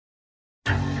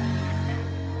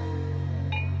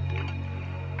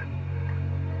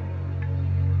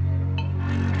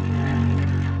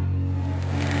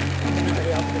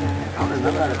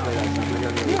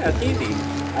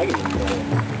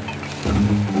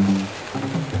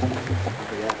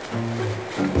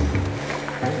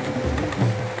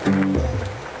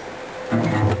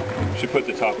put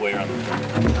the top layer on.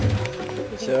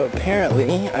 So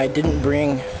apparently I didn't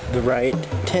bring the right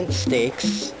tent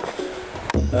stakes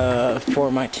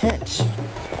for my tent.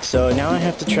 So now I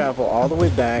have to travel all the way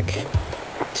back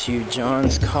to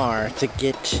John's car to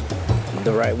get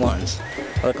the right ones.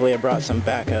 Luckily I brought some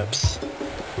backups.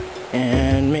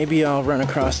 And maybe I'll run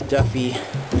across Duffy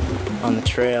on the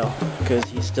trail because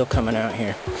he's still coming out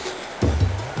here.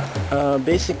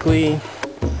 Basically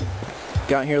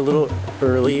got here a little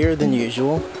earlier than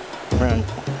usual, around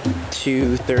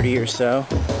 2:30 or so,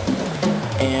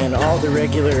 and all the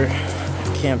regular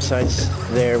campsites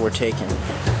there were taken.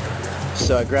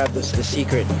 So I grabbed the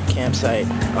secret campsite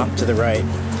off to the right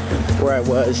where I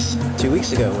was 2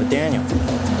 weeks ago with Daniel.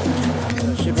 So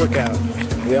it should work out.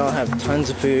 We all have tons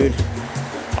of food,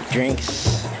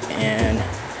 drinks, and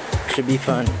it should be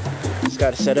fun. Just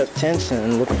gotta set up tents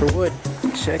and look for wood.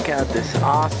 Check out this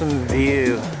awesome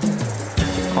view.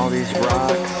 All these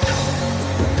rocks.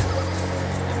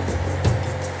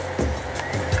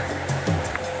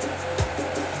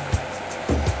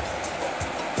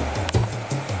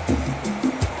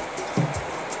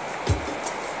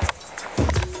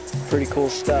 Pretty cool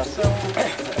stuff.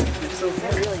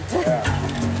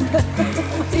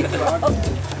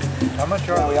 How much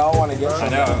are we all want to get some? I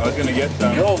know, I was gonna get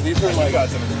some. No, these are like, got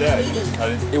some instead.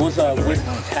 it was with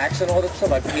tax and all that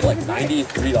stuff, I paid like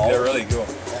 $93. They're really cool.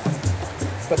 Yeah.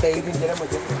 But they even get them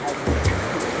with different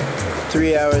types.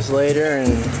 3 hours later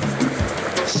and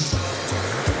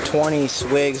 20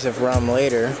 swigs of rum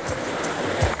later.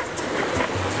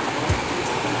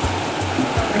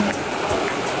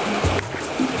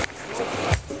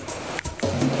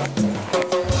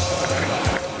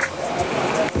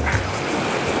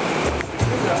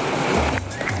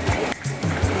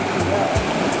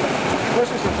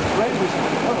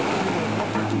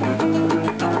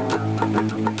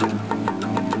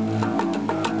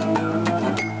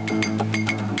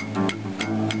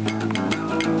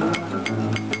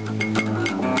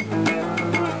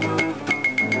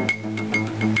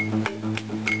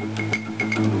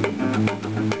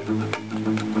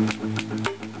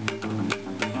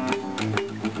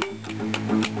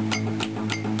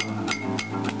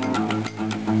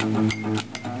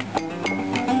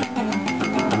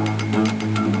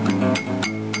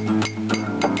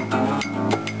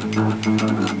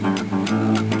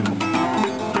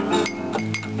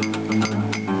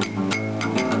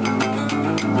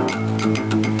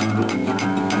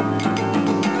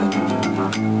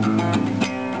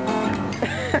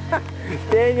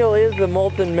 Daniel is the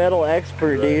molten metal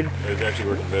expert, Right. dude. It's actually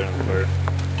working better than the fire.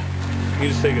 You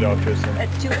just take it off, Tristan.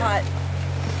 It's too hot.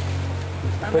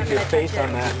 Put your face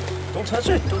on that. Don't touch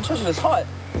it. Don't touch it. It's hot.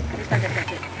 He's not gonna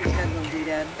touch it. He's got a little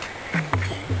doodad.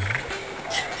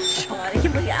 Sean, he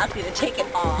really asked me to take it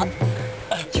off.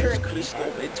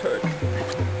 Turd.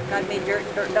 God made dirt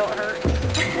and dirt don't hurt.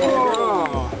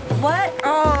 Oh. What?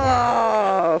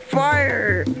 Oh,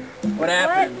 fire! What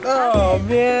happened? Oh,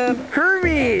 man.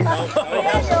 Hermes!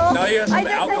 Now you have some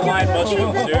alkaline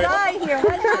mushrooms, dude. Here.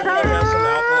 What's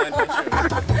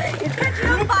happening? It's catching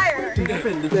on fire.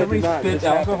 Did somebody spit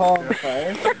alcohol on the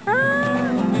fire? You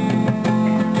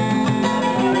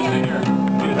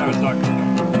just have a suck.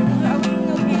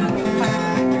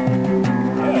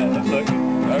 Yeah, that's like, I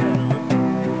remember.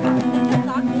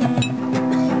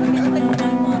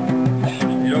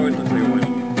 It always looks like a wood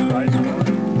rice bar.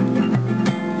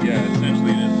 Yeah,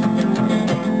 essentially it is.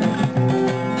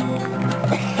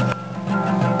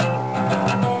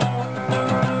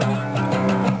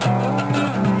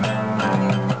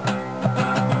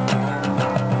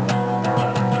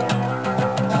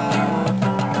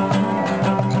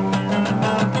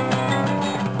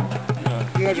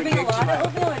 You guys are gigs tonight.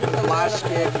 The last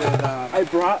gig that I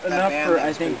brought enough band for, that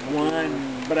I think, speaks one,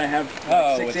 but I have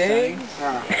Oh, 6 with eggs.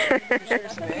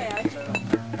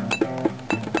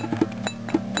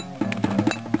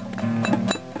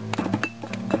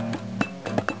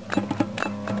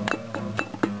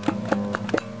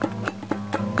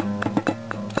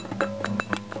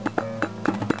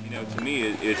 You know, to me,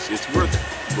 it's worth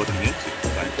looking into.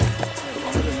 Like,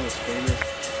 One of the most famous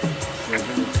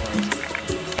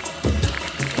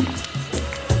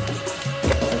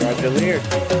Roger Lear. of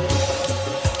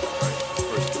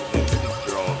course,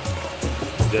 they're all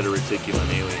dead or reticulum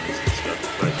aliens and stuff.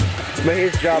 But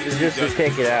his job is just to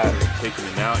take it out. Taking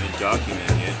them out and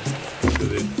documenting it so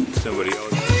that somebody else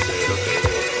can say, okay,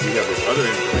 well, we have this other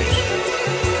information.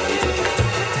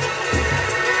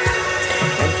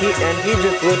 And he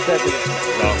just looks at the...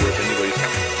 Not worth anybody's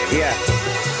time. Yeah.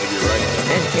 Maybe you're right.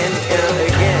 And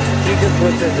again, he just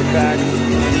looks at the facts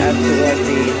as to what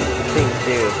the things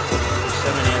do.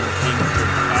 7 a.m.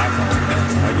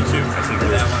 I do too. I think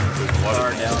That one there's a lot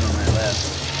far of down on my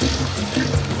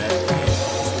left.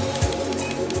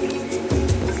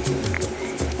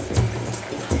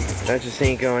 That just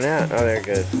ain't going out. Oh, there it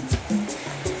goes.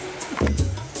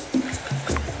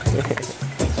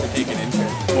 Take an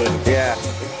intern. Yeah.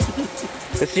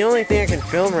 It's the only thing I can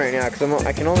film right now because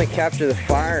I can only capture the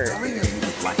fire.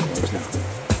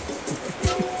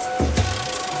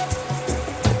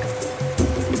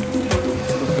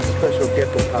 Special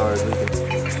gift of powers. We can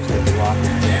just block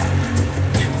it. Yeah.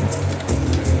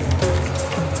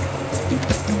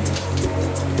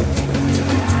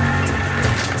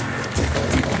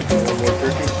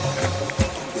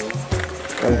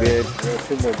 I'm good.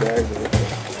 It's in my bag.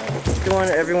 What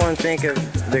did everyone think of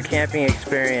their camping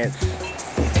experience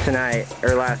tonight,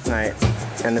 or last night,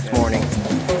 and this morning?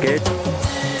 Good?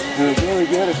 It was really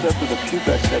good except for the puke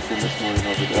I stepped in this morning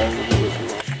over there. I really was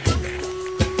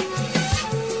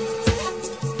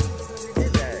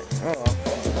Oh.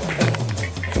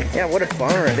 Yeah, what a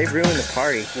bummer. They ruined the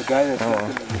party. the guy that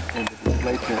stepped in the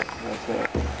display tent.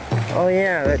 Oh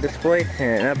yeah, that display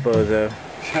tent, that bozo.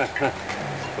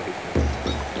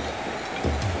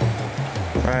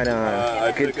 Right on.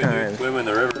 I Good took a nude times. swim in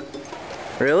the river.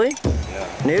 Really? Yeah,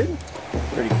 Nude?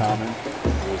 Pretty common.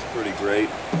 it was pretty great.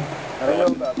 I don't know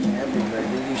about camping, but I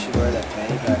think you should wear that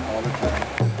fanny pack all the time.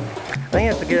 I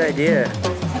think that's a good idea.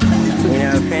 You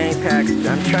know, fanny packs,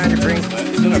 I'm trying to bring...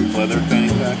 Is it a leather fanny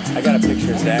pack? I got a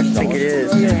picture of Zach. I think it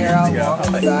is. Grow your hair out long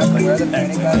on the back, wear the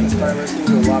fanny pack, and start listening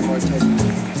to a lot more technique.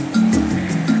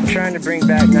 I'm trying to bring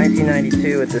back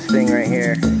 1992 with this thing right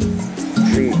here.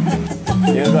 See.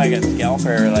 It was like a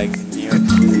scalper, like, you know,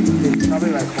 it's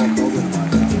probably like Hulk Hogan.